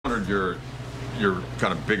your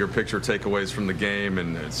kind of bigger picture takeaways from the game,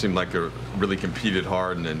 and it seemed like it really competed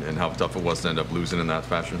hard, and how tough it was to end up losing in that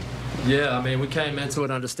fashion? Yeah, I mean, we came into it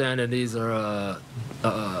understanding these are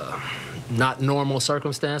not normal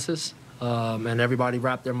circumstances, and everybody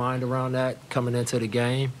wrapped their mind around that coming into the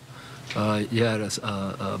game. You had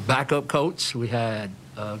a backup coach. We had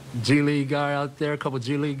a G League guy out there, a couple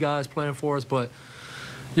G League guys playing for us, but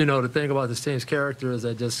you know, the thing about this team's character is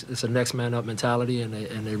that it's a next man up mentality, and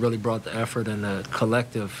they really brought the effort and the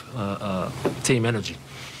collective team energy.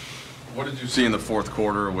 What did you see in the fourth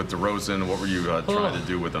quarter with DeRozan? What were you trying to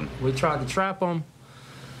do with him? We tried to trap him,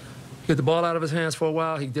 get the ball out of his hands for a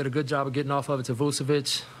while. He did a good job of getting off of it to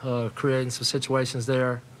Vucevic, creating some situations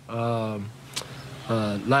there.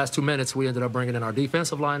 Last 2 minutes, we ended up bringing in our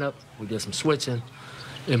defensive lineup. We did some switching.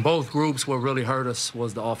 In both groups, what really hurt us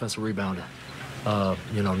was the offensive rebounding.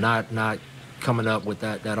 You know, not coming up with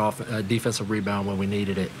that defensive rebound when we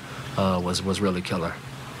needed it was really killer.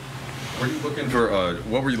 Were you looking for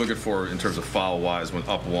what were you looking for in terms of foul-wise when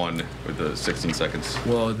up one with the 16 seconds?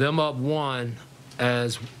 Well, them up one,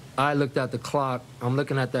 as I looked at the clock, I'm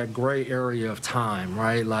looking at that gray area of time,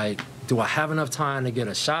 right? Like, do I have enough time to get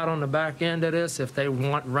a shot on the back end of this if they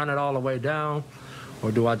run it all the way down?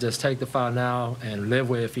 Or do I just take the foul now and live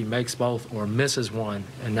with if he makes both or misses one?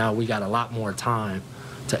 And now we got a lot more time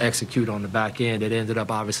to execute on the back end. It ended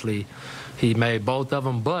up, obviously, he made both of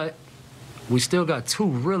them, but we still got two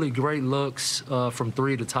really great looks from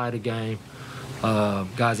three to tie the game.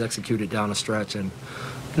 Guys executed down the stretch, and,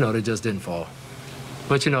 you know, they just didn't fall.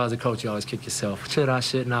 But, you know, as a coach, you always kick yourself. Should I,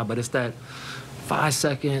 should not? But it's that 5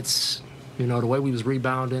 seconds, you know, the way we was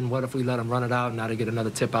rebounding. What if we let them run it out and now they get another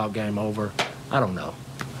tip-out, game over? I don't know.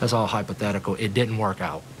 That's all hypothetical. It didn't work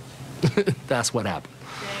out. That's what happened.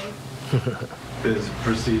 Is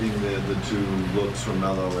preceding the two looks from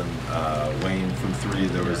Melo and Wayne from three,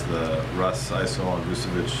 there was the Russ ISO on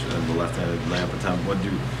Vucevic and the left-handed layup attempt. What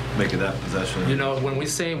did you make of that possession? You know,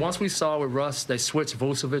 once we saw with Russ, they switched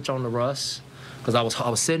Vucevic on the Russ, because I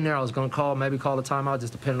was sitting there, I was going to maybe call a timeout,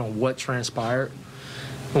 just depending on what transpired.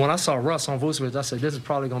 And when I saw Russ on Vucevic, I said, this is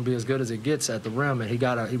probably going to be as good as it gets at the rim, and he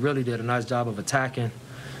really did a nice job of attacking.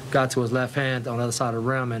 Got to his left hand on the other side of the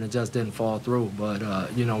rim, and it just didn't fall through. But,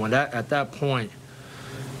 you know, at that point,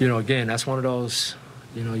 you know, again, that's one of those,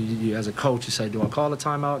 you know, you as a coach, you say, do I call a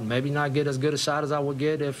timeout and maybe not get as good a shot as I would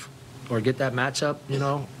get or get that matchup, you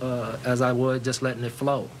know, as I would just letting it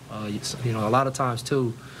flow. You know, a lot of times,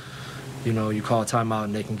 too, you know, you call a timeout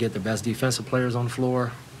and they can get the best defensive players on the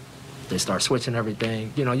floor. They start switching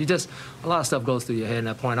everything. You know, a lot of stuff goes through your head at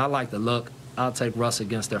that point. I like the look. I'll take Russ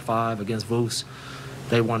against their five, against Vuce.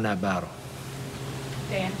 They won that battle.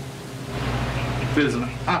 Dan? Biz,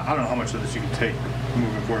 I don't know how much of this you can take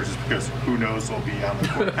moving forward, just because who knows what'll be on the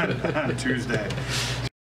court on Tuesday.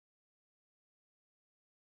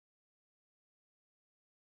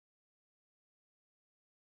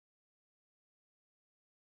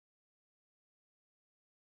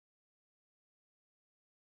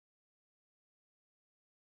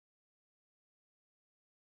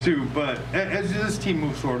 But as this team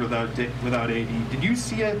moves forward without AD, did you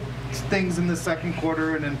see things in the second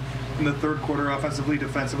quarter and then in the third quarter, offensively,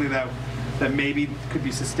 defensively, that maybe could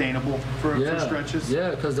be sustainable for stretches?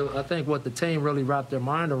 Yeah, because I think what the team really wrapped their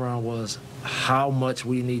mind around was how much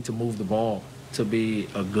we need to move the ball to be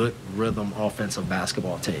a good rhythm offensive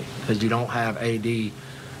basketball team. Because you don't have AD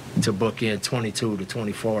to book in 22 to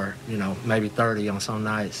 24, you know, maybe 30 on some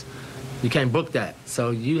nights. You can't book that.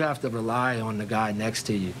 So you have to rely on the guy next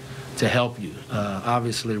to you to help you.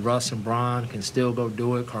 Obviously, Russ and Bron can still go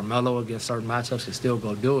do it. Carmelo against certain matchups can still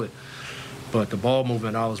go do it. But the ball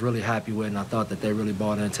movement I was really happy with, and I thought that they really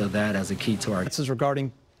bought into that as a key to our. This is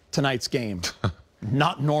regarding tonight's game.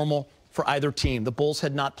 Not normal for either team. The Bulls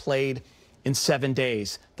had not played in 7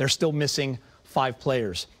 days. They're still missing 5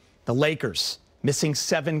 players. The Lakers missing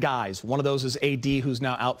 7 guys. One of those is AD, who's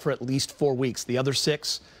now out for at least 4 weeks. The other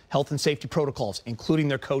 6, health and safety protocols, including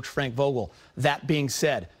their coach, Frank Vogel. That being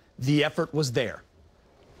said, the effort was there.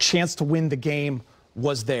 Chance to win the game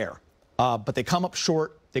was there. But they come up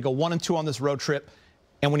short. They go 1-2 on this road trip.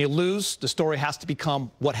 And when you lose, the story has to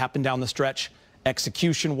become what happened down the stretch.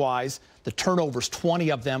 Execution-wise, the turnovers,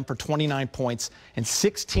 20 of them for 29 points, and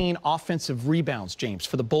 16 offensive rebounds, James,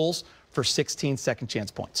 for the Bulls for 16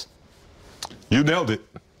 second-chance points. You nailed it.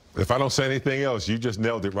 If I don't say anything else, you just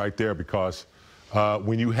nailed it right there, because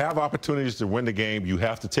when you have opportunities to win the game, you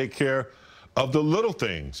have to take care of the little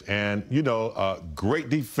things. And, you know, great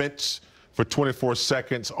defense for 24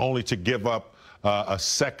 seconds only to give up a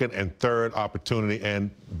second and third opportunity. And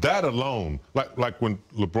that alone, like when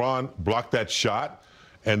LeBron blocked that shot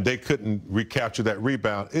and they couldn't recapture that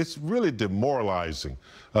rebound, it's really demoralizing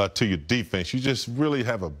to your defense. You just really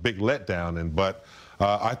have a big letdown. But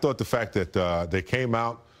I thought the fact that they came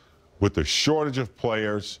out with a shortage of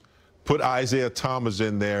players, put Isaiah Thomas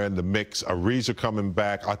in there in the mix, Ariza coming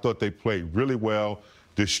back, I thought they played really well,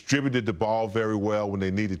 distributed the ball very well when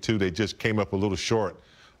they needed to. They just came up a little short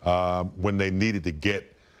when they needed to get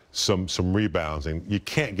some rebounds, and you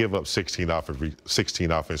can't give up 16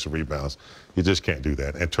 offensive rebounds. You just can't do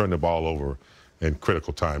that and turn the ball over in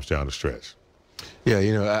critical times down the stretch. Yeah,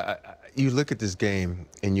 you know, you look at this game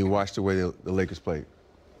and you watch the way the Lakers played.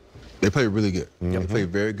 They played really good. They played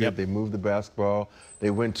very good. They moved the basketball. They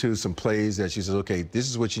went to some plays that you said, okay, this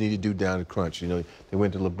is what you need to do down the crunch. You know, they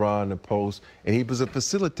went to LeBron in the post, and he was a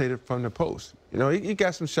facilitator from the post. You know, he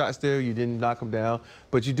got some shots there. You didn't knock him down,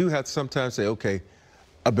 but you do have to sometimes say, okay,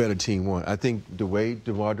 a better team won. I think the way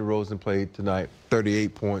DeMar DeRozan played tonight,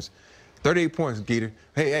 38 points. 38 points, Geeter.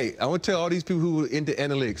 Hey, I want to tell all these people who are into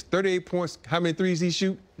analytics, 38 points, how many threes he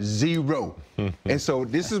shoot? 0. And so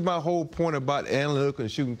this is my whole point about analytical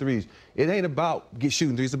and shooting threes. It ain't about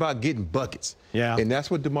shooting threes, it's about getting buckets. Yeah. And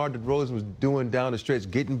that's what DeMar DeRozan was doing down the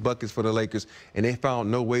stretch, getting buckets for the Lakers, and they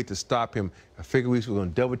found no way to stop him. I figured we were going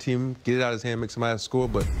to double team him, get it out of his hand, make somebody score,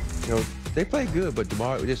 but, you know, they played good, but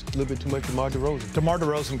DeMar, just a little bit too much DeMar DeRozan. DeMar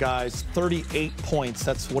DeRozan, guys, 38 points.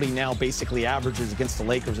 That's what he now basically averages against the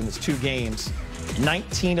Lakers in his 2 games.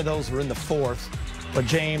 19 of those were in the fourth. But,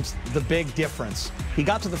 James, the big difference, he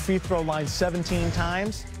got to the free throw line 17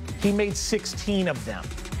 times. He made 16 of them.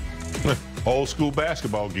 Old school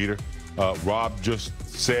basketball, Geeter. Rob just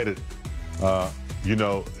said it. You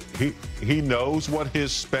know, he knows what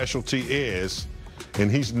his specialty is, and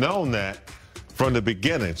he's known that from the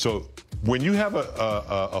beginning. So when you have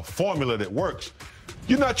a formula that works,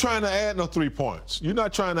 you're not trying to add no 3 points. You're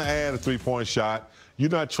not trying to add a 3-point shot. You're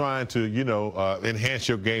not trying to, you know, enhance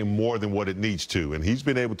your game more than what it needs to. And he's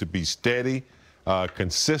been able to be steady,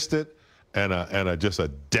 consistent, and just a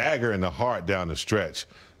dagger in the heart down the stretch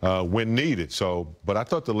when needed. So, but I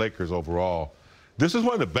thought the Lakers overall, this is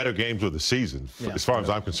one of the better games of the season, as far as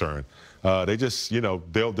I'm concerned. They just, you know,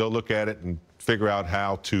 they'll look at it and figure out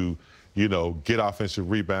how to, you know, get offensive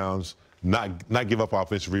rebounds, not give up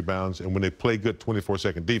offensive rebounds, and when they play good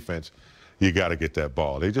 24-second defense, you got to get that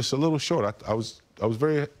ball. They're just a little short. I was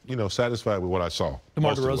very, you know, satisfied with what I saw.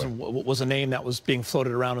 DeMar DeRozan was a name that was being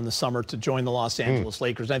floated around in the summer to join the Los Angeles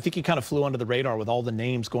Lakers. And I think he kind of flew under the radar with all the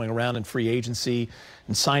names going around in free agency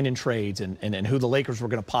and sign-in trades and who the Lakers were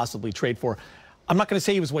going to possibly trade for. I'm not going to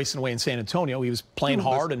say he was wasting away in San Antonio. He was playing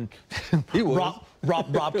hard, and he was.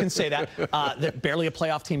 Rob can say that. They're barely a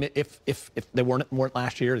playoff team if they weren't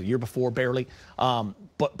last year, the year before, barely.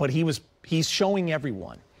 But he's showing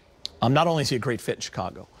everyone. Not only is he a great fit in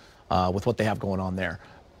Chicago with what they have going on there,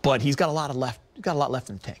 but he's got a lot left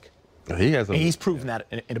in the tank. He's proven that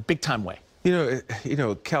in a big-time way. You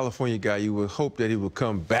know, California guy, you would hope that he would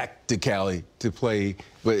come back to Cali to play.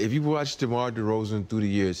 But if you watch DeMar DeRozan through the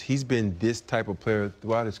years, he's been this type of player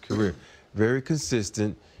throughout his career. Very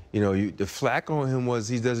consistent. You know, the flack on him was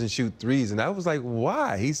he doesn't shoot threes. And I was like,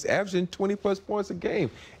 why? He's averaging 20-plus points a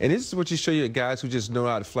game. And this is what you show you guys who just know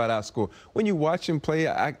how to flat-out score. When you watch him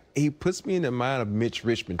play, he puts me in the mind of Mitch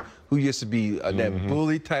Richmond, who used to be that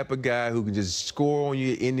bully type of guy who can just score on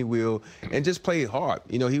you any wheel and just play hard.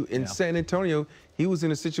 You know, in San Antonio, he was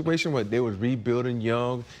in a situation where they were rebuilding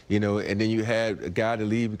young, you know, and then you had a guy to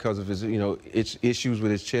leave because of his, you know, issues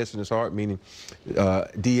with his chest and his heart, meaning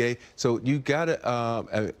DA. So you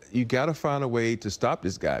gotta find a way to stop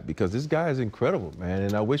this guy, because this guy is incredible, man.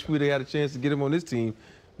 And I wish we'd had a chance to get him on this team,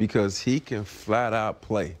 because he can flat out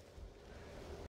play.